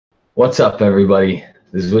What's up, everybody?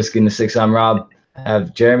 This is Whiskey in the Six. I'm Rob. I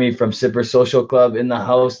have Jeremy from Sipper Social Club in the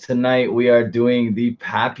house tonight. We are doing the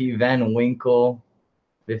Pappy Van Winkle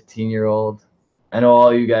 15-year-old. I know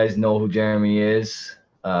all you guys know who Jeremy is,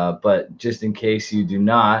 but just in case you do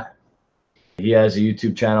not, he has a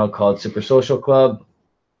YouTube channel called Sipper Social Club,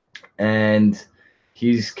 and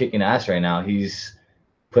he's kicking ass right now. He's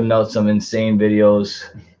putting out some insane videos,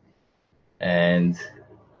 and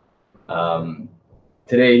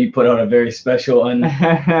today he put out a very special one.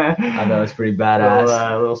 I thought it was pretty badass.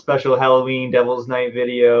 A little special Halloween Devil's Night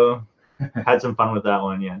video. Had some fun with that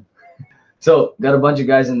one, yeah. So, got a bunch of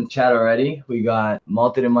guys in the chat already. We got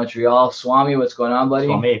Malted in Montreal. Swami, what's going on, buddy?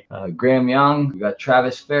 Swami. Graham Young. We got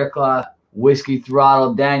Travis Faircloth. Whiskey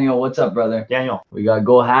Throttle. Daniel, what's up, brother? Daniel. We got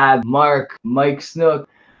Go Hab. Mark. Mike Snook.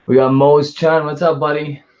 We got Mose Chun. What's up,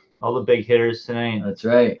 buddy? All the big hitters tonight. That's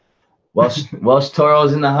right. Welsh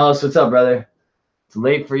Toro's in the house. What's up, brother? It's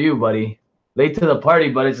late for you, buddy. Late to the party,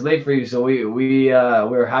 but it's late for you, so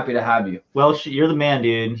we're happy to have you. Welsh, you're the man,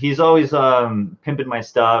 dude. He's always pimping my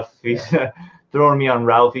stuff. He's throwing me on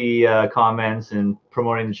Ralphie comments and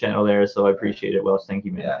promoting the channel there, so I appreciate it, Welsh. Thank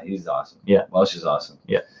you, man. Yeah, he's awesome. Yeah. Welsh is awesome.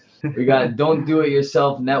 Yeah. We got Don't Do It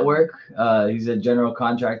Yourself Network. He's a general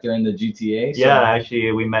contractor in the GTA. So yeah,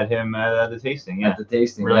 actually, we met him at the tasting. Yeah. At the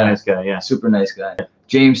tasting. Really nice guy, yeah. Super nice guy.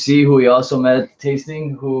 James C., who we also met at the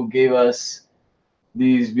tasting, who gave us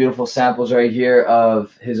these beautiful samples right here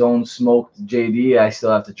of his own smoked JD. I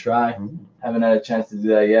still have to try. Haven't had a chance to do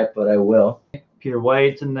that yet, but I will. Peter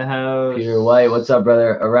White's in the house. Peter White, what's up,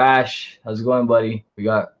 brother? Arash, how's it going, buddy? We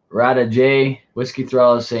got Rada J. Whiskey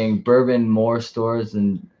Throttle saying bourbon more stores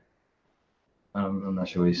than... I'm not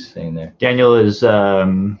sure what he's saying there. Daniel is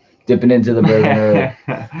dipping into the bourbon early.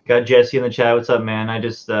 Got Jesse in the chat. What's up, man? I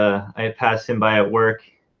passed him by at work.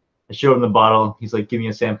 I showed him the bottle. He's like, give me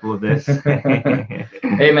a sample of this.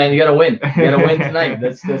 Hey, man, you got to win. You got to win tonight.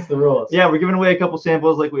 That's the rules. Yeah, we're giving away a couple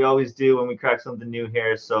samples like we always do when we crack something new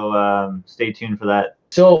here. So stay tuned for that.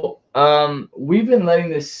 So we've been letting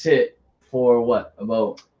this sit for what?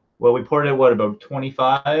 Well, we poured it, about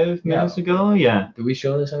 25 minutes ago? Yeah. Did we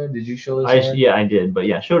show this already? Did you show this Yeah, I did. But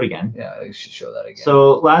yeah, show it again. Yeah, I should show that again.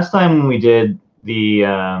 So last time when we did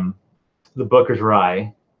the Booker's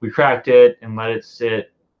Rye, we cracked it and let it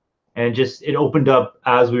sit. And it opened up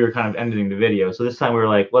as we were kind of ending the video. So this time we were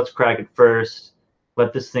like, let's crack it first,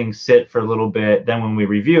 let this thing sit for a little bit. Then when we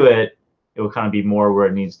review it, it will kind of be more where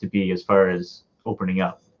it needs to be as far as opening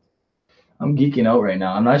up. I'm geeking out right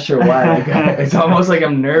now. I'm not sure why. It's almost like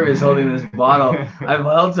I'm nervous holding this bottle. I've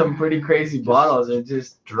held some pretty crazy bottles and it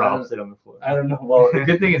just drops it on the floor. I don't know. Well, the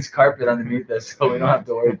good thing it's carpet underneath us, so we don't have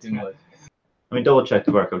to worry too much. Let me double check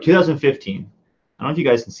the barcode. 2015. I don't know if you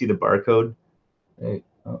guys can see the barcode. Hey.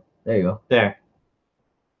 There you go. There.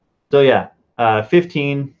 So yeah,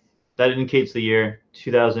 15. That indicates the year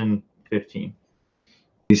 2015.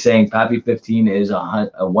 He's saying Pappy 15 is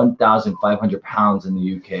 1,500 pounds in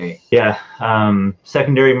the UK. Yeah.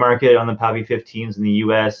 Secondary market on the Pappy 15s in the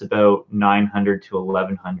US about 900 to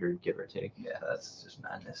 1,100, give or take. Yeah, that's just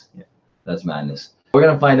madness. Yeah, that's madness. We're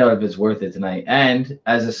gonna find out if it's worth it tonight. And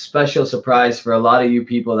as a special surprise for a lot of you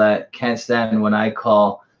people that can't stand when I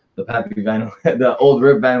call the Pappy the old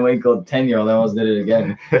Rip Van Winkle 10-year-old, I almost did it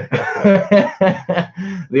again.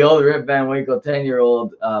 The old Rip Van Winkle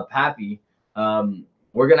 10-year-old Pappy.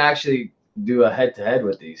 We're gonna actually do a head-to-head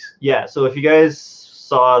with these. Yeah. So if you guys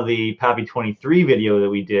saw the Pappy 23 video that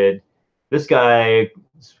we did, this guy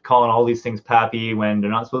is calling all these things Pappy when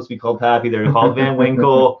they're not supposed to be called Pappy. They're called Van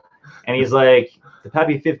Winkle, and he's like, the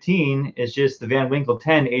Pappy 15 is just the Van Winkle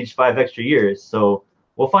 10 aged 5 extra years. So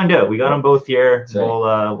we'll find out. We got them both here.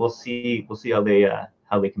 Right. We'll see how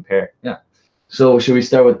they compare. Yeah. So should we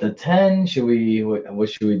start with the 10? What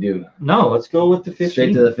should we do? No, let's go with the 15.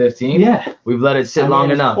 Straight to the 15? Yeah. We've let it sit long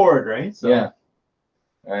enough. Poured, right? So. Yeah.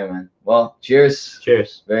 All right, man. Well, cheers.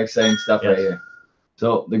 Cheers. Very exciting stuff right here.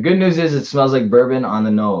 So the good news is it smells like bourbon on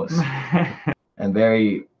the nose, and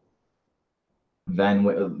very Van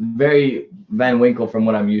Winkle from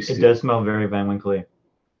what I'm used to. It does smell very Van Winkle-y.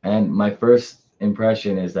 And my first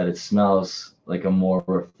impression is that it smells like a more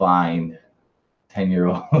refined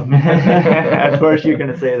 10-year-old. Of course you're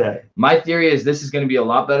going to say that. My theory is this is going to be a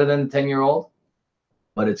lot better than the 10-year-old,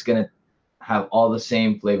 but it's going to have all the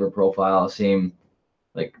same flavor profile, same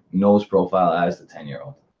like nose profile as the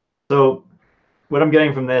 10-year-old. So what I'm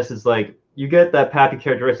getting from this is like you get that Pappy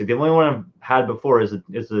characteristic. The only one I've had before is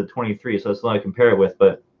the 23, so it's not to compare it with,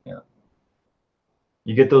 but yeah,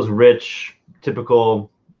 you get those rich,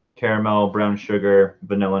 typical caramel, brown sugar,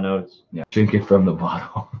 vanilla notes. Yeah, drink it from the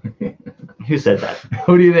bottle. Who said that?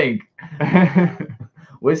 Who do you think?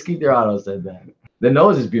 Whiskey Throttle said that. The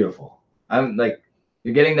nose is beautiful. I'm like,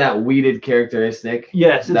 you're getting that weeded characteristic.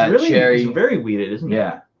 Yes, it's that really cherry. It's very weeded, isn't it?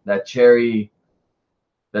 Yeah, that cherry.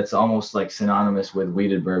 That's almost like synonymous with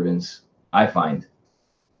weeded bourbons. I find.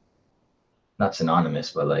 Not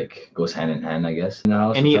synonymous, but like goes hand in hand, I guess. In the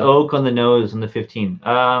house. Any oak on the nose on the 15?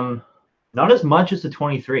 Not as much as the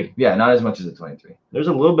 23. Yeah, not as much as the 23. There's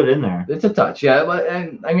a little bit in there. It's a touch, yeah, but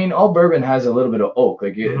and I mean, all bourbon has a little bit of oak.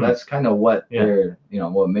 Like that's kind of what they're,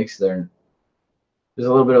 what makes their. There's a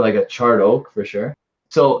little bit of like a charred oak for sure.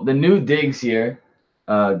 So the new digs here,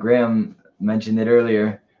 Graham mentioned it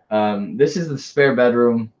earlier. This is the spare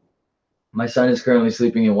bedroom. My son is currently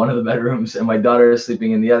sleeping in one of the bedrooms, and my daughter is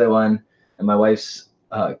sleeping in the other one, and my wife's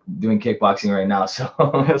doing kickboxing right now. So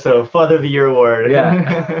so Father of the Year award.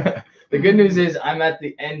 Yeah. The good news is I'm at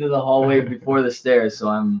the end of the hallway before the stairs, so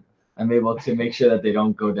I'm able to make sure that they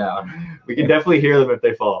don't go down. We can definitely hear them if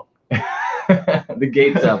they fall. The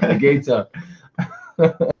gate's up. The gate's up.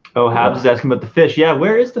 Oh, Habs is asking about the fish. Yeah,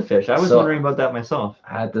 where is the fish? I was wondering about that myself.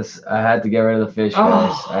 I had to get rid of the fish,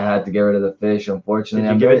 guys. I had to get rid of the fish. Unfortunately,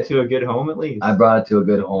 did you give it to a good home at least? I brought it to a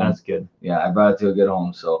good home. That's good. Yeah, I brought it to a good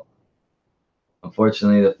home. So,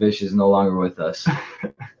 unfortunately, the fish is no longer with us.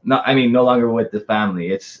 No longer with the family.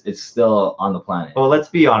 It's still on the planet. Well, let's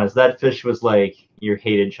be honest. That fish was like your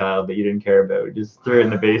hated child that you didn't care about. Just threw it in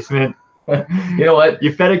the basement. You know what?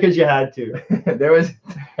 You fed it because you had to. There was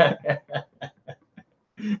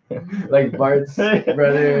like Bart's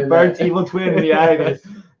brother. Bart's evil twin in the attic.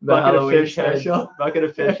 Bucket of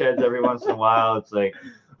fish heads every once in a while. It's like,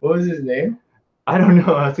 what was his name? I don't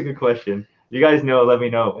know. That's a good question. You guys know, let me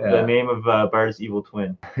know the name of Bart's evil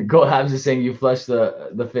twin. Go Habs is saying you flushed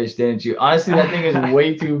the fish, didn't you? Honestly, that thing is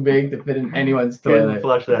way too big to fit in anyone's toilet. Didn't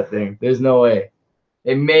flush that thing. There's no way.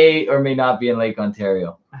 It may or may not be in Lake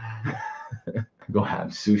Ontario. Go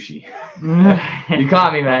Habs, sushi. You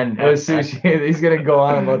caught me, man. It was sushi. He's gonna go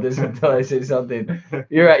on about this until I say something.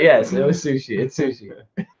 You're right. Yes, it was sushi. It's sushi.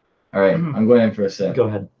 All right, I'm going in for a sec. Go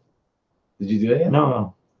ahead. Did you do it yet?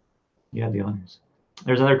 No. You had the honors.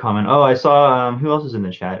 There's another comment. Oh, I saw. Who else is in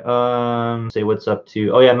the chat? Say what's up to.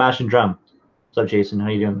 Oh yeah, Mash and Drum. What's up, Jason? How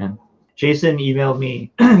you doing, man? Jason emailed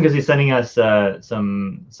me because he's sending us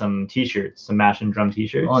some T-shirts, some Mash and Drum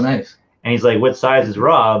T-shirts. Oh, nice. And he's like, "What size is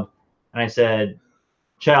Rob?" And I said,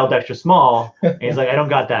 "Child extra small." And he's like, "I don't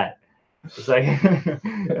got that." It's like,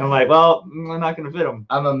 I'm like, "Well, I'm not gonna fit him."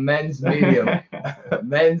 I'm a men's medium.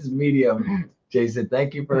 Men's medium. Jason,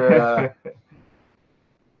 thank you for.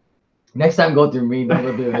 Next time, go through me. Don't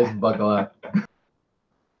go through this. Buckle up.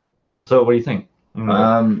 So, what do you think?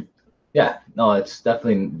 Yeah, no, it's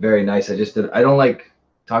definitely very nice. I don't like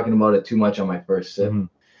talking about it too much on my first sip. Mm-hmm.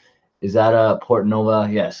 Is that a Port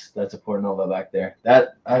Nova? Yes, that's a Port Nova back there.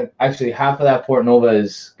 Actually half of that Port Nova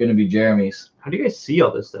is gonna be Jeremy's. How do you guys see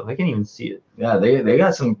all this stuff? I can't even see it. Yeah, they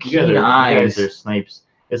got some keen eyes. You guys are snipes.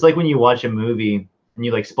 It's like when you watch a movie and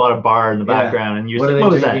you like spot a bar in the background and you're like,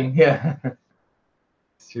 what was that? Yeah.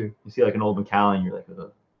 True. You see like an old Macallan, and you're like,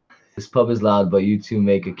 ugh. This pub is loud, but you two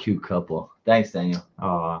make a cute couple. Thanks, Daniel.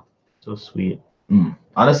 Aw, so sweet.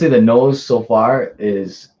 Honestly, the nose so far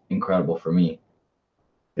is incredible for me.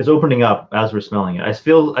 It's opening up as we're smelling it. I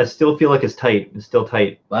still feel like it's tight. It's still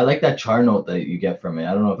tight. But I like that char note that you get from it.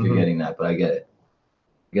 I don't know if you're getting that, but I get it.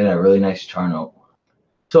 I get a really nice char note.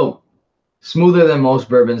 So smoother than most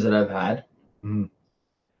bourbons that I've had.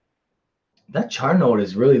 That char note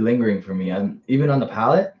is really lingering for me. I'm even on the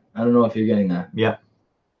palate. I don't know if you're getting that. Yeah.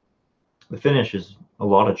 The finish is a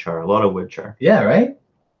lot of char, a lot of wood char. Yeah, right?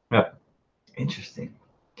 Yeah. Interesting.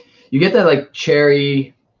 You get that like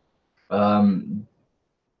cherry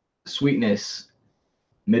sweetness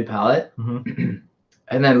mid palate. And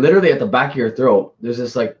then literally at the back of your throat, there's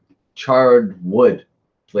this like charred wood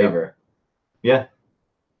flavor. Yeah.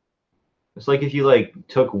 It's like if you like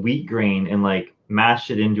took wheat grain and like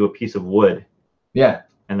mashed it into a piece of wood. Yeah.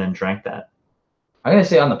 And then drank that. I'm going to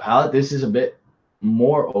say on the palate, this is a bit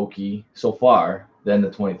more oaky so far than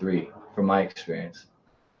the 23 from my experience.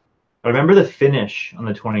 I remember the finish on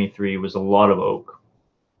the 23 was a lot of oak.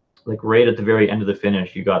 Like right at the very end of the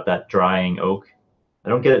finish, you got that drying oak. I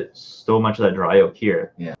don't get so much of that dry oak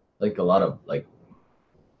here. Yeah. Like a lot of like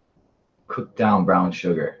cooked down brown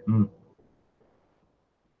sugar.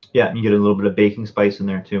 Yeah, and you get a little bit of baking spice in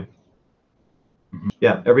there too.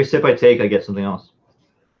 Yeah, every sip I take, I get something else.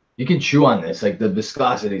 You can chew on this. Like the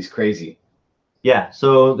viscosity is crazy. Yeah,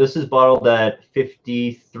 so this is bottled at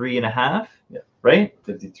 53.5. Yeah. Right?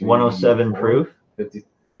 53. 107 proof. 53.5.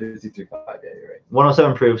 Yeah, you're right.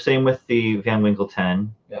 107 proof. Same with the Van Winkle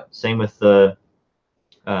 10. Yeah. Same with the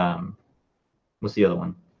what's the other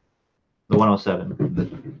one? The 107.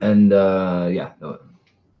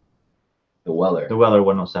 The The Weller. The Weller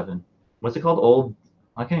 107. What's it called? Old.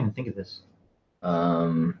 I can't even think of this.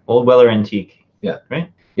 Um, Old Weller Antique. Yeah.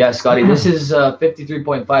 Right? Yeah, Scotty, this is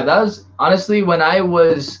 53.5. That was, honestly, when I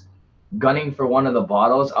was gunning for one of the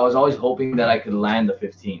bottles, I was always hoping that I could land the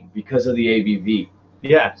 15 because of the ABV.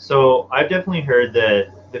 Yeah, so I've definitely heard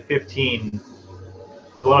that the 15 is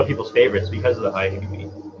a lot of people's favorites because of the high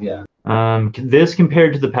ABV. Yeah. This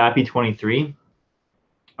compared to the Pappy 23,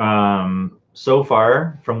 so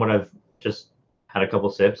far, from what I've just had a couple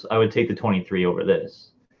sips, I would take the 23 over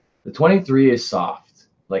this. The 23 is soft.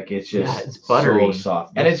 Like, it's just it's buttery. so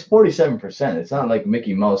soft. And it's 47%. It's not like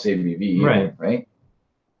Mickey Mouse ABV either, right?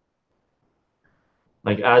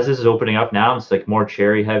 Like, as this is opening up now, it's like more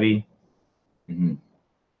cherry heavy. Mm-hmm.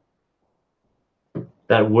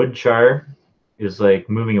 That wood char is like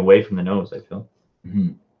moving away from the nose, I feel.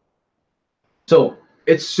 Mm-hmm. So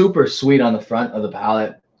it's super sweet on the front of the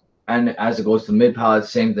palate. And as it goes to mid palate,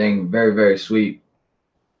 same thing. Very, very sweet.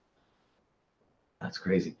 That's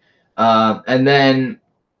crazy. And then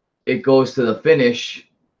it goes to the finish.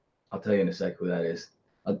 I'll tell you in a sec who that is.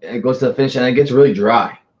 It goes to the finish and it gets really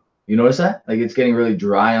dry. You notice that? Like, it's getting really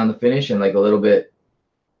dry on the finish and like a little bit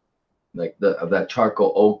like that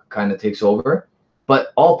charcoal oak kind of takes over.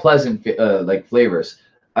 But all pleasant like flavors.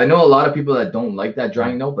 I know a lot of people that don't like that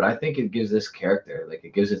drying note, but I think it gives this character. Like,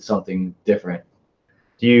 it gives it something different.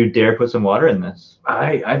 Do you dare put some water in this?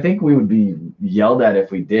 I think we would be yelled at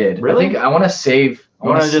if we did. Really? I think I want to save. I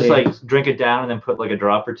want to just like drink it down and then put like a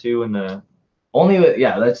drop or two in the. Only,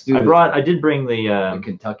 yeah. Let's do. I did bring the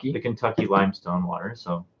Kentucky. The Kentucky limestone water.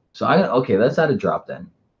 So. So okay. Let's add a drop then.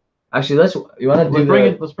 Actually, you want to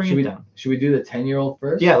do let's bring it down. Should we do the 10-year-old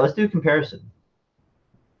first? Yeah, let's do a comparison.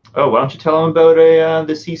 Oh, why don't you tell them about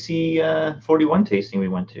the CC 41 tasting we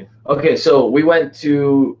went to? Okay, so we went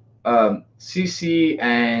to CC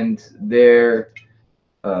and their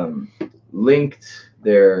linked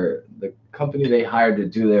the company they hired to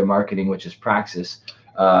do their marketing, which is Praxis,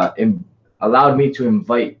 allowed me to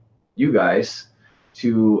invite you guys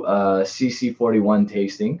to CC 41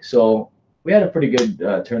 tasting. So we had a pretty good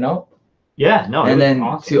turnout. Yeah, no. And then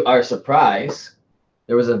awesome. To our surprise,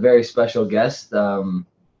 there was a very special guest.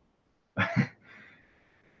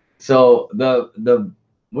 So the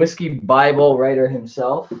whiskey Bible writer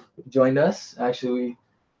himself joined us. Actually,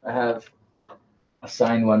 I have a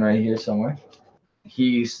signed one right here somewhere.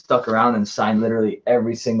 He stuck around and signed literally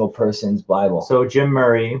every single person's Bible. So Jim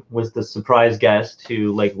Murray was the surprise guest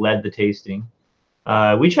who like led the tasting.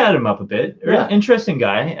 We chatted him up a bit. Yeah. Interesting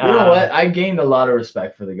guy. You know what? I gained a lot of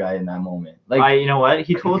respect for the guy in that moment. Like, you know what?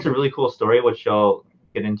 He told us a really cool story, which I'll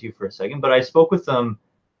get into for a second. But I spoke with him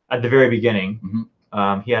at the very beginning.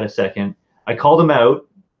 Mm-hmm. He had a second. I called him out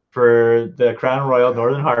for the Crown Royal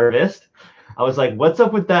Northern Harvest. I was like, "What's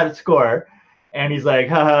up with that score?" And he's like,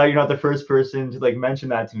 "Haha, you're not the first person to like mention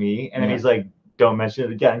that to me." And then he's like, "Don't mention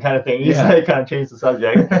it again," kind of thing. He's like, kind of changed the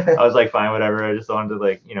subject. I was like, "Fine, whatever." I just wanted to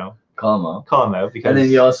like, call him out because. And then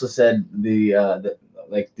you also said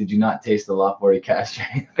like, did you not taste the Lot 40 cask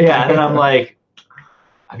strength? Yeah, and then I'm like,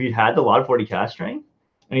 "Have you had the Lot 40 cask strength?"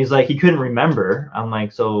 And he's like, he couldn't remember. I'm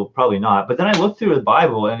like, so probably not. But then I looked through the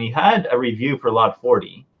Bible and he had a review for Lot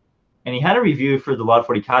 40. And he had a review for the Lot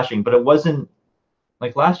 40 cask strength, but it wasn't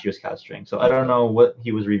like last year's cask strength. So I don't know what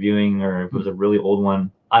he was reviewing or if it was a really old one.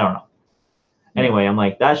 I don't know. Anyway, I'm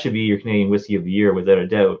like, that should be your Canadian Whiskey of the Year without a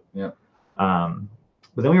doubt. Yeah.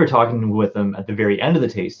 But then we were talking with him at the very end of the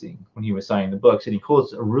tasting when he was signing the books. And he told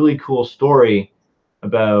us a really cool story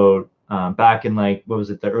about back in like, what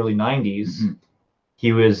was it, the early 90s. Mm-hmm.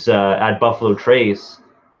 He was at Buffalo Trace,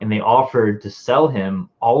 and they offered to sell him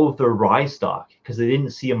all of their rye stock because they didn't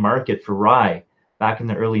see a market for rye back in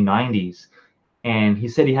the early 90s. And he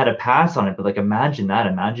said he had a pass on it, but like imagine that.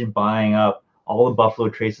 Imagine buying up all of Buffalo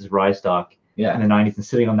Trace's rye stock in the 90s and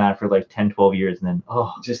sitting on that for like 10, 12 years. And then,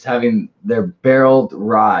 just having their barreled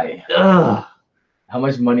rye. Ugh. How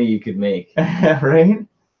much money you could make. Right?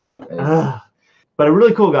 But a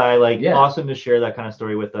really cool guy, like awesome to share that kind of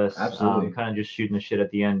story with us. Absolutely. Kind of just shooting the shit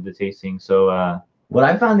at the end of the tasting. So what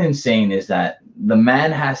I found insane is that the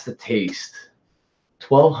man has to taste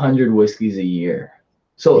 1,200 whiskeys a year.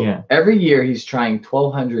 So every year he's trying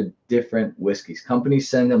 1,200 different whiskeys. Companies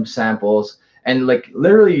send him samples, and like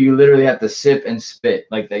you literally have to sip and spit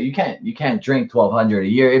like that. You can't drink 1,200 a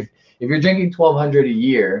year. If you're drinking 1,200 a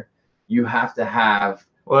year, you have to have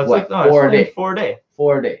 4 days. 4 day.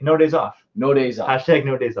 4 days. No days off. No days off. Hashtag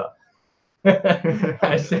no days off.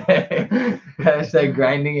 hashtag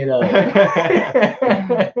grinding it up.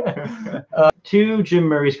 To Jim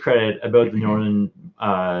Murray's credit about the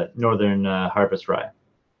Northern Harvest Rye,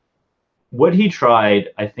 what he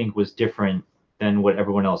tried, I think, was different than what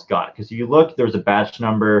everyone else got. Because if you look, there was a batch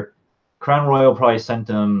number. Crown Royal probably sent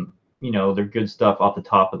them, you know, their good stuff off the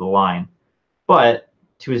top of the line. But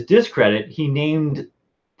to his discredit, he named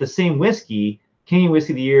the same whiskey Canadian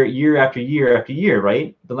Whiskey of the Year, year after year after year,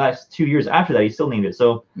 right? The last 2 years after that, he still named it.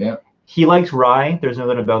 So yeah, he likes rye. There's no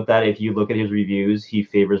doubt about that. If you look at his reviews, he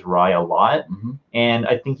favors rye a lot. And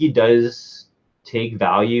I think he does take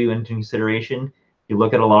value into consideration. You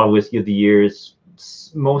look at a lot of Whiskey of the Years,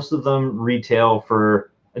 most of them retail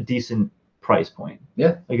for a decent price point.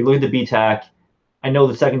 Yeah. Like you look at the BTAC, I know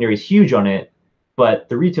the secondary is huge on it, but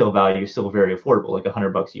the retail value is still very affordable, like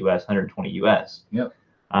 $100 US, 120 US. Yep.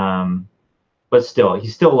 But still, he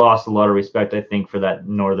still lost a lot of respect, I think, for that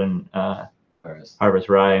Northern Harvest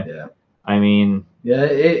Rye. Yeah. I mean, yeah,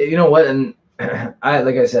 you know what? And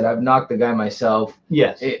like I said, I've knocked the guy myself.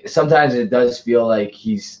 Yes. Sometimes it does feel like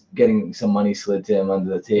he's getting some money slid to him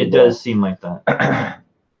under the table. It does seem like that.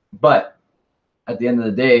 But at the end of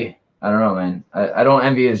the day, I don't know, man. I don't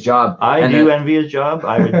envy his job. I do envy his job.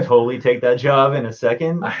 I would totally take that job in a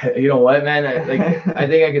second. You know what, man? I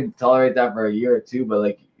think I could tolerate that for a year or two, but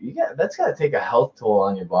like, that's gotta take a health toll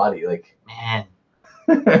on your body. Like, man,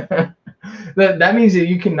 that means that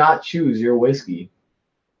you cannot choose your whiskey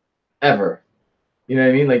ever. You know what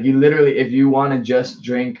I mean? Like, you literally, if you want to just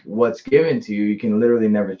drink what's given to you, you can literally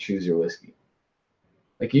never choose your whiskey.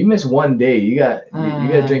 Like, you miss one day, you got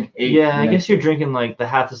to drink 8. Yeah, I guess you're drinking like the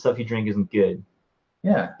half the stuff you drink isn't good.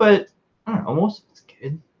 Yeah, but I don't know, most of it's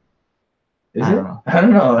good. Is it? I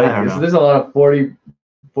don't know. Like, there's a lot of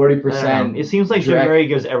 40%. It seems like Chardonnay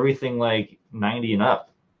gives everything like 90 and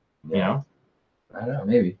up. Yeah. You know? I don't know,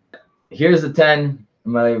 maybe. Here's the 10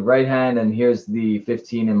 in my right hand, and here's the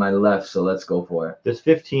 15 in my left. So let's go for it. This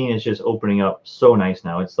 15 is just opening up so nice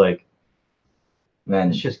now. It's like, man,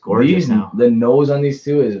 it's just gorgeous now. The nose on these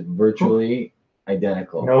two is virtually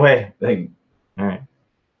identical. No way. Like, all right.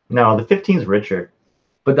 No, the 15 is richer.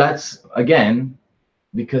 But that's, again,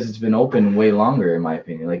 because it's been open way longer, in my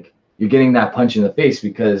opinion. Like, you're getting that punch in the face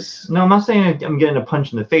because... No, I'm not saying I'm getting a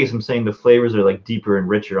punch in the face. I'm saying the flavors are like deeper and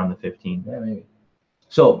richer on the 15. Yeah, maybe.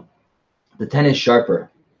 So, the 10 is sharper.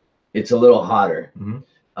 It's a little hotter.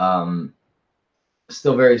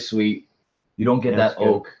 Still very sweet. You don't get that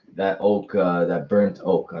burnt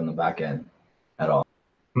oak on the back end at all.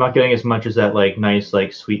 I'm not getting as much as that like nice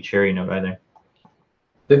like sweet cherry note either.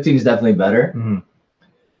 15 is definitely better,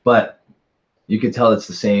 but you could tell it's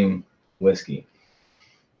the same whiskey.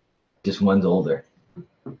 Just one's older.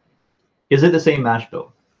 Is it the same mash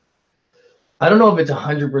bill? I don't know if it's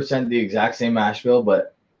 100% the exact same mash bill,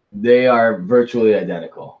 but they are virtually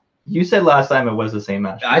identical. You said last time it was the same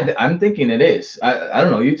mash bill. I'm thinking it is. I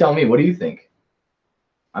don't know. You tell me. What do you think?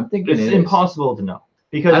 I'm thinking it's impossible to know.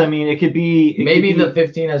 Because, I mean, it could be... Maybe the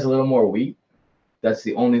 15 has a little more wheat. That's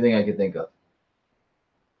the only thing I could think of.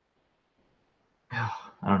 I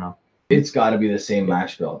don't know. It's got to be the same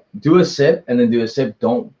mash bill. Do a sip and then do a sip.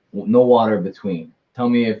 No water between. Tell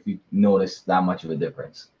me if you notice that much of a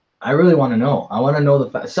difference. I really want to know. I want to know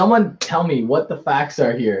the facts. Someone tell me what the facts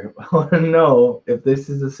are here. I want to know if this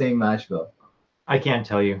is the same mash bill. I can't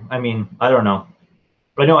tell you. I mean, I don't know.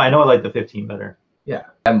 But I know I like the 15 better. Yeah.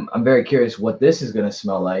 I'm very curious what this is going to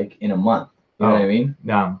smell like in a month. You know what I mean?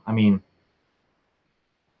 Yeah. I mean,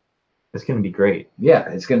 it's going to be great. Yeah,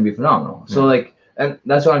 it's going to be phenomenal. Yeah. So, like, and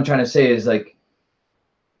that's what I'm trying to say is, like,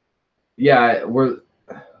 yeah, we're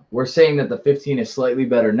saying that the 15 is slightly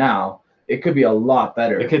better now. It could be a lot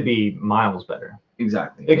better. It could be miles better.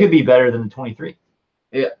 Exactly. It could be better than the 23.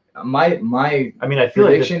 Yeah. My I mean, I feel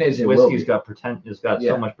like this whiskey's got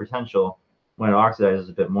so much potential when it oxidizes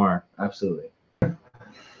a bit more. Absolutely.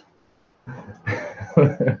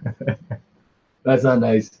 That's not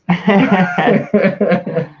nice.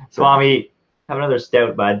 Swami, have another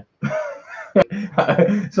stout, bud.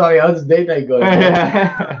 Swami, how's date night going?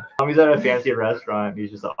 Swami's at a fancy restaurant.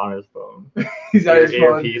 He's just on his phone. He's on his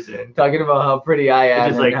phone, in. talking about how pretty I am.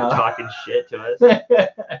 He's just like talking shit to us.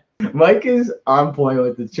 Mike is on point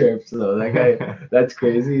with the chirps, though. That guy, that's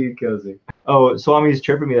crazy. He kills me. Oh, Swami's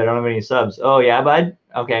chirping me that I don't have any subs. Oh, yeah, bud?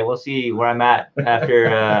 Okay, we'll see where I'm at after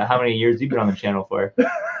how many years you've been on the channel for.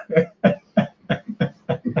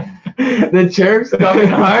 The chirps coming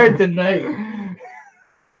hard tonight.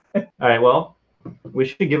 All right, well, we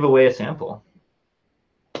should give away a sample.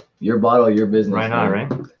 Your bottle, your business. Right on,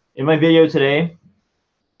 right? In my video today,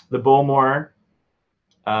 the Bowmore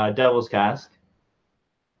Devil's Cask,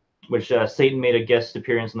 which Satan made a guest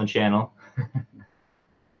appearance on the channel.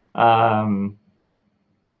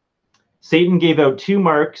 Satan gave out 2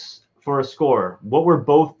 marks for a score. What were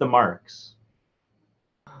both the marks?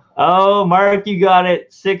 Oh, Mark, you got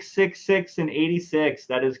it. 666 and 86.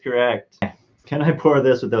 That is correct. Can I pour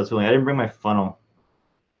this without spilling? I didn't bring my funnel.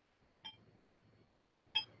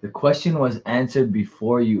 The question was answered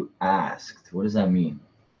before you asked. What does that mean?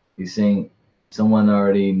 He's saying someone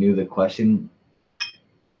already knew the question.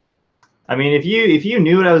 I mean, if you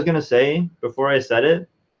knew what I was gonna say before I said it,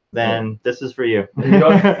 then this is for you. You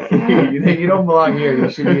don't belong here. You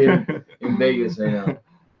should be in Vegas right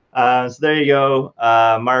now. So there you go.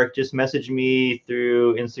 Mark, just message me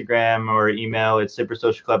through Instagram or email. It's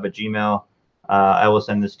sippersocialclub@gmail.com. I will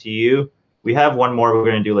send this to you. We have one more we're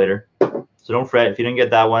going to do later. So don't fret. If you didn't get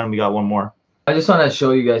that one, we got one more. I just want to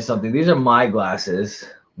show you guys something. These are my glasses.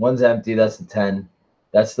 One's empty. That's the 10.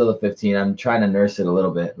 That's still a 15. I'm trying to nurse it a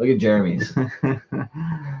little bit. Look at Jeremy's.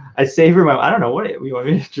 I savor my... I don't know. What you want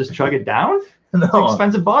me to just chug it down? No. It's an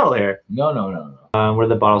expensive bottle here. No. Where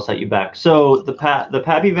the bottle set you back. So the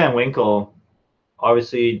Pappy Van Winkle,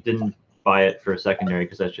 obviously didn't buy it for a secondary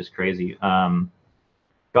because that's just crazy.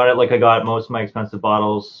 Got it like I got most of my expensive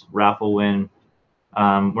bottles. Raffle win. We're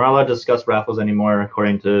not allowed to discuss raffles anymore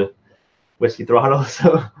according to Whiskey Throttle,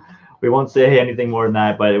 so we won't say anything more than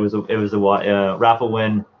that. But it was a raffle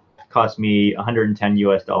win. Cost me $110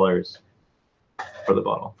 US for the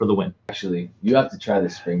bottle for the win. Actually, you have to try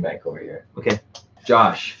this Springbank over here. Okay.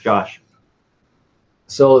 Josh.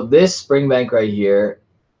 So this Springbank right here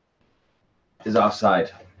is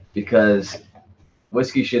offside because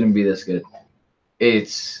whiskey shouldn't be this good.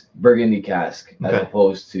 It's Burgundy cask as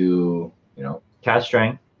opposed to, cask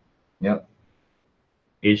strength. Yep.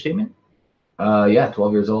 Age statement? Yeah,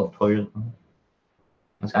 12 years old. 12 years old.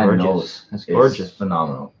 That's gorgeous. That's gorgeous. It's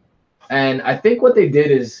phenomenal. And I think what they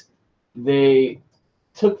did is they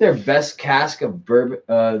took their best cask of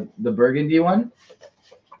the Burgundy one,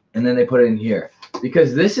 and then they put it in here.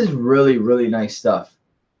 Because this is really, really nice stuff.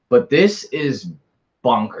 But this is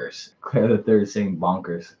bonkers. Claire the Third is saying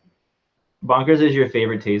bonkers. Bonkers is your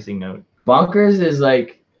favorite tasting note. Bonkers is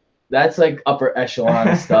like, that's like upper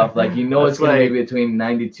echelon stuff. Like, it's going to be between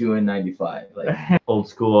 92 and 95. Like old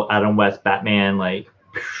school Adam West Batman, like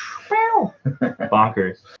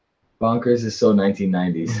bonkers. Bonkers is so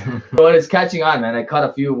 1990s. But it's catching on, man. I caught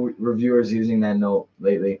a few reviewers using that note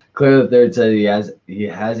lately. Claire the Third said he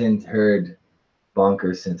hasn't heard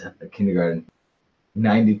bonkers since kindergarten.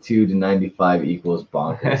 92 to 95 equals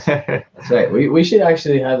bonkers. That's right. We should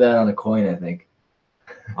actually have that on a coin, I think.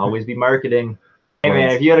 Always be marketing. Hey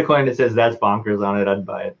man, if you had a coin that says that's bonkers on it, I'd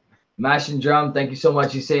buy it. Mash and Drum, thank you so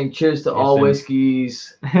much. He's saying cheers to all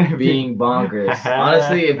whiskeys being bonkers.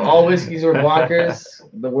 Honestly, if all whiskeys were bonkers,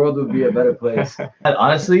 the world would be a better place. And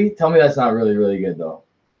honestly, tell me that's not really, really good though.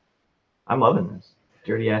 I'm loving this.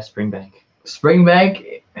 Dirty ass Springbank.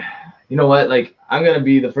 Springbank, you know what? Like, I'm going to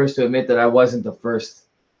be the first to admit that I wasn't the first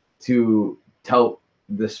to tout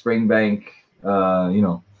the Springbank,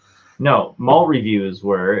 No, Malt Reviews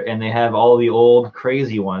were, and they have all the old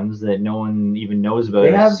crazy ones that no one even knows about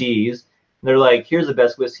or sees. They're like, here's the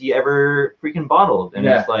best whiskey ever freaking bottled. And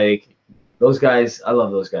it's like... Those guys, I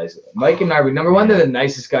love those guys. Mike and Narby, number one, they're the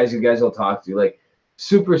nicest guys you guys will talk to. Like,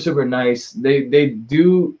 super, super nice. They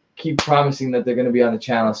do keep promising that they're going to be on the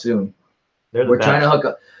channel soon. We're trying to hook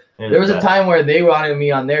up. There was a time where they wanted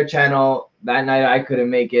me on their channel. That night I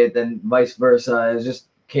couldn't make it, then vice versa. It was just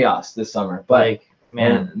chaos this summer. But like,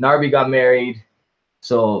 man, Narby got married.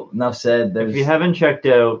 So enough said. If you haven't checked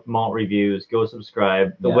out Malt Reviews, go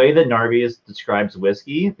subscribe. The way that Narby describes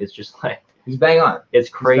whiskey, it's just like, he's bang on. It's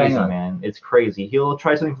crazy, man. It's crazy. He'll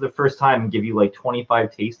try something for the first time and give you like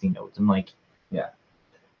 25 tasting notes. I'm like,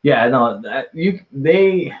 they've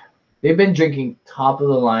been drinking top of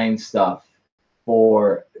the line stuff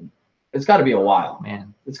for, it's got to be a while,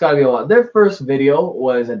 man. It's got to be a while. Their first video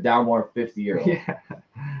was a Downmore 50-year-old. Yeah.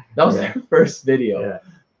 That was their first video. Yeah.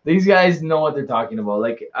 These guys know what they're talking about.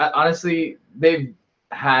 Like, honestly, they've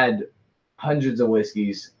had hundreds of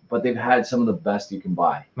whiskeys, but they've had some of the best you can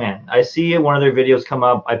buy. Man, I see one of their videos come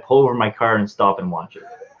up. I pull over my car and stop and watch it.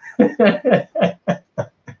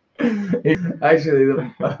 Actually,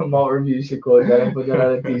 the Malt Reviews should quote that and put that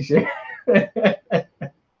on a t-shirt.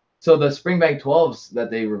 So the Springbank 12s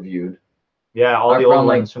that they reviewed, all the old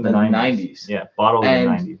ones from the 90s. Yeah, bottled in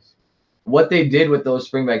the 90s. What they did with those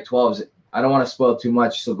Springbank 12s, I don't want to spoil too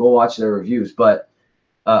much, so go watch their reviews. But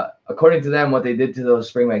according to them, what they did to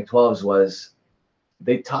those Springbank 12s was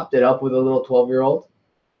they topped it up with a little 12-year-old,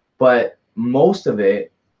 but most of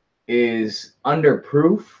it is under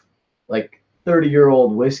proof, like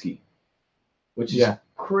 30-year-old whiskey, which is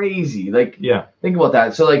crazy. Like, think about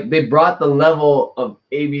that. So, like, they brought the level of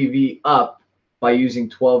ABV up by using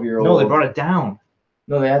 12-year-old. No, they brought it down.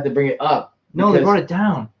 No, they had to bring it up. No, they brought it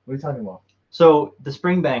down. What are you talking about? So the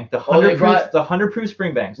Springbank, the 100 proof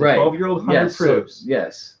Springbanks, the 12-year-old 100 proofs.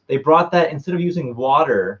 Yes. They brought that instead of using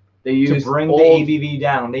water. They used to bring the ABV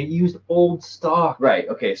down. They used old stock. Right.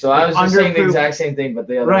 Okay. So I was just saying the exact same thing, but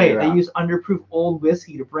the other way around. They used underproof old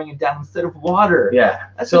whiskey to bring it down instead of water. Yeah.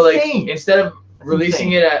 That's so insane. Like instead of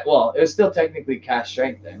releasing it at, well, it was still technically cask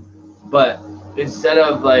strength then, but instead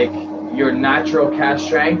of like your natural cask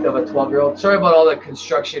strength of a 12-year-old. Sorry about all the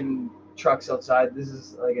construction trucks outside. This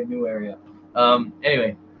is like a new area.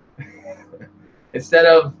 Anyway, instead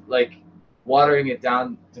of like watering it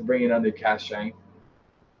down to bring it under cask strength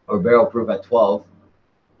or barrel proof at 12,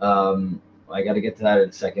 I got to get to that in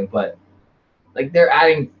a second, but like they're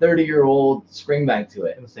adding 30-year-old Springbank to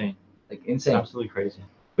it. Insane. Like insane. Absolutely crazy.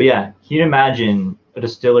 But yeah, can you imagine a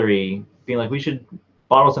distillery being like, we should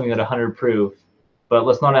bottle something at 100 proof, but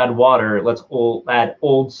let's not add water. Let's add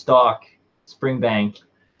old stock Springbank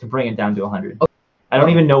to bring it down to 100. Okay. I don't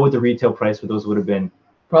even know what the retail price for those would have been.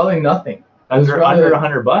 Probably nothing. Under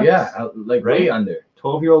 $100. Yeah, like way under.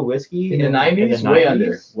 12-year-old whiskey in the 90s. Way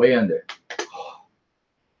under. Way under.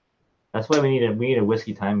 That's why we need a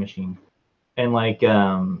whiskey time machine. And like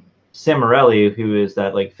Samarelli, who is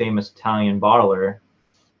that like famous Italian bottler,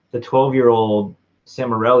 the 12-year-old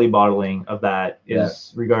Samarelli bottling of that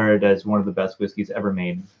is regarded as one of the best whiskeys ever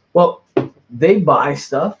made. Well, they buy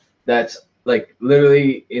stuff that's like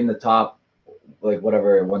literally in the top, like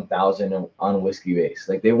whatever 1,000 on whiskey base.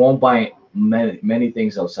 Like they won't buy many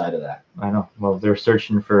things outside of that. I know. Well, they're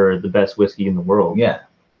searching for the best whiskey in the world. Yeah.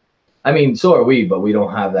 I mean, so are we, but we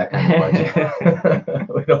don't have that kind of budget.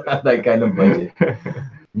 We don't have that kind of budget.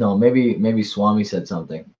 No, maybe Swami said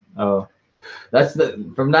something. Oh. That's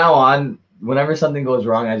from now on, whenever something goes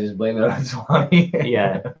wrong, I just blame it on Swami.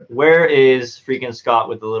 Yeah. Where is freaking Scott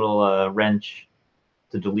with the little wrench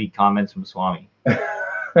to delete comments from Swami?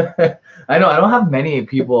 I know. I don't have many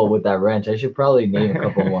people with that wrench. I should probably name a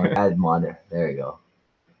couple more. Add monitor. There you go.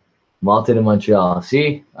 Malted in Montreal.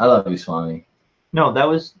 See? I love you, Swami. No, that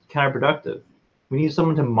was counterproductive. We need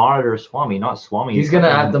someone to monitor Swami, not Swami. He's going to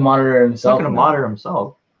have to monitor himself. He's not going to monitor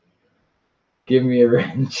himself. Give me a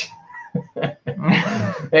wrench.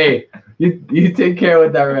 Hey, you take care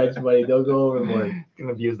with that wrench, buddy. Don't go overboard. Can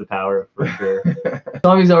abuse the power for sure.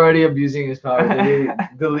 Swami's already abusing his power.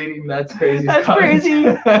 Deleting that's crazy. That's crazy.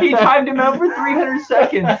 He timed him out for 300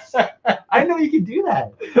 seconds. I didn't know you could do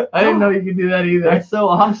that. I didn't know you could do that either. That's so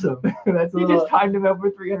awesome. You just timed him out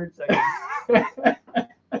for 300 seconds.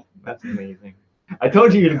 That's amazing. I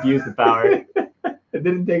told you you'd abuse the power. It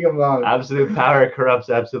didn't take him long. Absolute power corrupts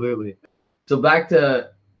absolutely. So back to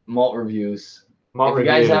Malt Reviews. If you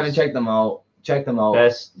guys haven't checked them out, check them out.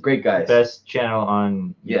 Great guys. Best channel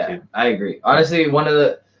on YouTube. Yeah, I agree. Honestly, one of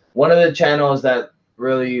the channels that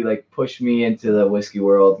really like pushed me into the whiskey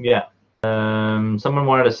world. Yeah. Someone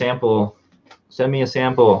wanted a sample. Send me a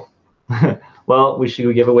sample. Well, we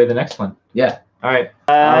should give away the next one. Yeah. All right.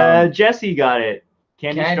 Jesse got it.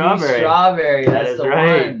 Candy strawberry. That's the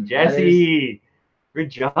right. one. Jesse. Good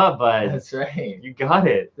job, bud. That's right. You got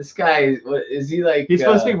it. This guy, what is he like? He's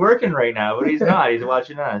supposed to be working right now, but he's not. He's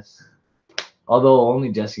watching us. Although only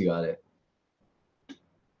Jesse got it.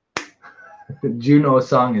 Juno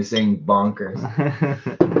song is saying bonkers.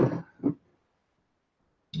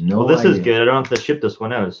 No. Well, this is good. I don't have to ship this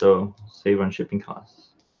one out, so save on shipping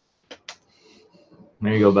costs.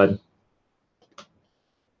 There you go, bud.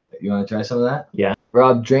 You want to try some of that? Yeah.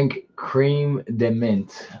 Rob, drink creme de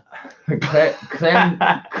mint.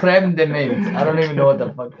 creme de mint. I don't even know what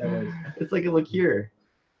the fuck that is. It's like a liqueur.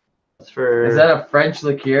 It's for. Is that a French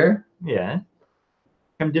liqueur? Yeah.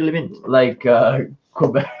 Creme de mint. Like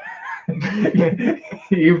Quebec.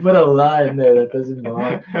 You put a lie in there that doesn't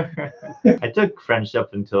belong. I took French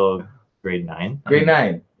up until grade 9. Grade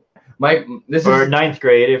 9. Or 9th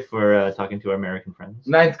grade if we're talking to our American friends.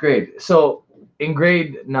 9th grade. So in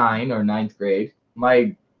grade 9 or 9th grade,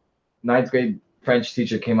 my 9th grade French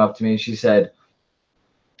teacher came up to me and she said,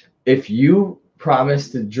 if you promise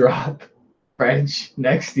to drop French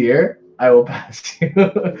next year, I will pass you.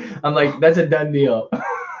 I'm like, that's a done deal.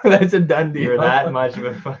 That's a done deal. You're that much of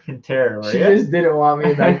a fucking terror. She just didn't want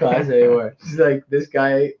me in that class anymore. She's like, this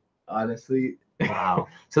guy, honestly. Wow.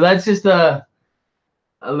 So that's just a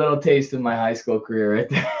little taste of my high school career right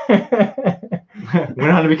there.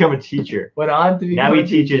 Went on to become a teacher. Now he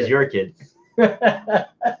teaches your kids.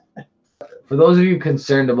 For those of you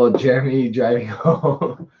concerned about Jeremy driving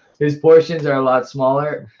home, his portions are a lot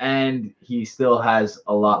smaller and he still has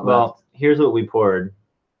a lot left. Well, here's what we poured.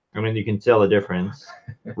 I mean, you can tell the difference.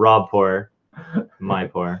 Rob pour, my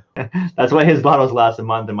pour. That's why his bottles last a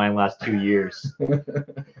month and mine last 2 years.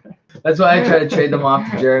 That's why I try to trade them off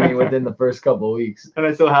to Jeremy within the first couple of weeks. And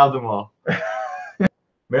I still have them all.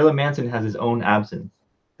 Marilyn Manson has his own absinthe.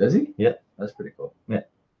 Does he? Yeah. That's pretty cool. Yeah.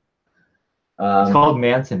 It's called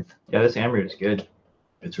Manson. Yeah, this amber is good.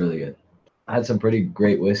 It's really good. I had some pretty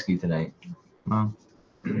great whiskey tonight. Wow.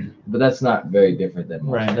 But that's not very different than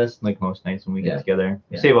most. Right, that's like most nights when we get Yeah. together.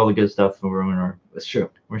 We Yeah. save all the good stuff when That's true.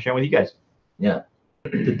 we're sharing with you guys. Yeah.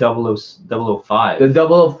 The 005. The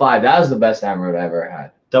 005, that was the best amaret I ever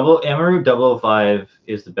had. Amaru 005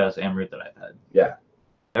 is the best amaret that I've had. Yeah.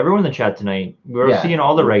 Everyone in the chat tonight, we're Yeah. seeing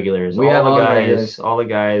all the regulars. We have all the guys, regulars. all the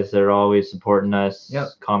guys that are always supporting us, Yep.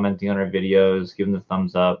 commenting on our videos, giving the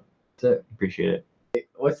thumbs up. That's it. Appreciate it.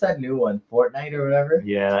 What's that new one? Fortnite or whatever?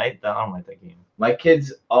 Yeah, I don't like that game. My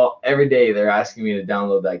kids every day they're asking me to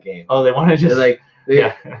download that game. Oh, they want to just They're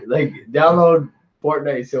yeah. like download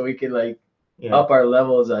Fortnite so we can like Yeah. up our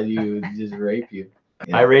levels on you and just rape you.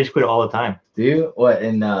 Yeah. I rage quit all the time. Do you? What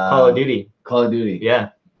in Call of Duty. Call of Duty. Yeah.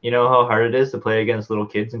 You know how hard it is to play against little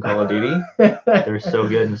kids in Call of Duty? They're so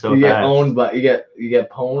good and so you fast. get owned, but you get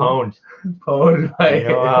pwned. Pwned. Pwned. By, You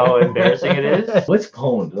know how embarrassing it is? What's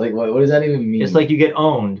pwned? Like what does that even mean? It's like you get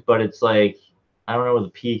owned, but it's like I don't know where the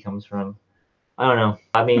P comes from. I don't know.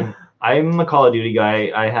 I mean, I'm a Call of Duty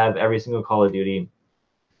guy. I have every single Call of Duty.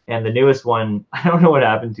 And the newest one, I don't know what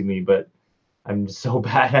happened to me, but I'm so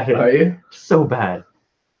bad at it. Are you? So bad.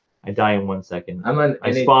 I die in 1 second.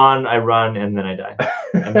 I spawn, I run, and then I die.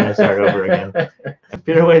 And then I start over again.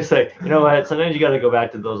 Peter Wade's like, you know what? Sometimes you got to go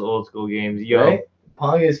back to those old school games. Yo, Right?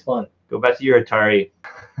 Pong is fun. go back to your Atari.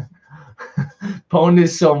 Pwned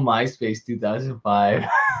is so MySpace 2005.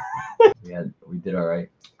 Yeah, we did all right.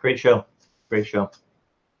 Great show. Great show.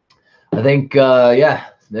 I think yeah,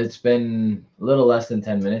 it's been a little less than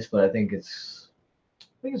 10 minutes, but I think it's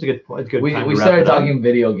a good point. It's a good time we to wrap started it up. talking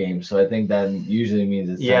video games, so I think that usually means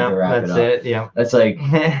it's time to wrap that's it up. it. Yeah. That's like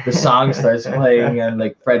the song starts playing and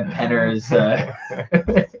like Fred Penner's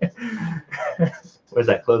What is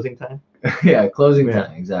that, closing time? yeah, closing Yeah.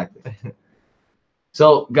 time, exactly.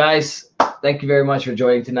 So guys, thank you very much for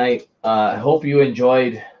joining tonight. I hope you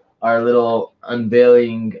enjoyed our little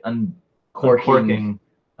unveiling, uncorking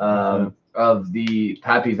of the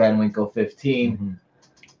Pappy Van Winkle 15.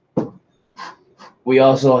 Mhm. We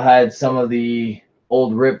also had some of the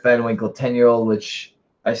old Rip Van Winkle 10-year-old, which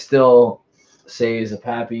I still say is a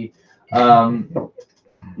Pappy.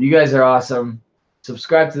 You guys are awesome.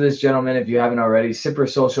 Subscribe to this gentleman if you haven't already. Sipper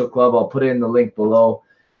Social Club. I'll put it in the link below.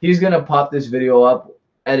 He's going to pop this video up,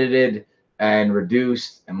 edited and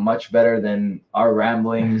reduced, and much better than our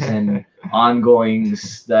ramblings and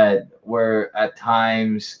ongoings that were at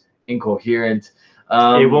times incoherent.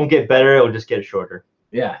 It won't get better. It'll just get shorter.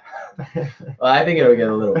 Yeah. Well, I think it'll get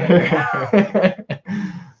a little better.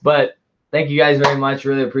 But thank you guys very much.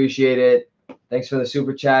 Really appreciate it. Thanks for the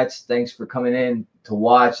super chats. Thanks for coming in to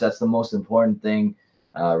watch. That's the most important thing.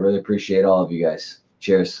 Really appreciate all of you guys.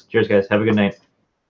 Cheers. Cheers, guys. Have a good night.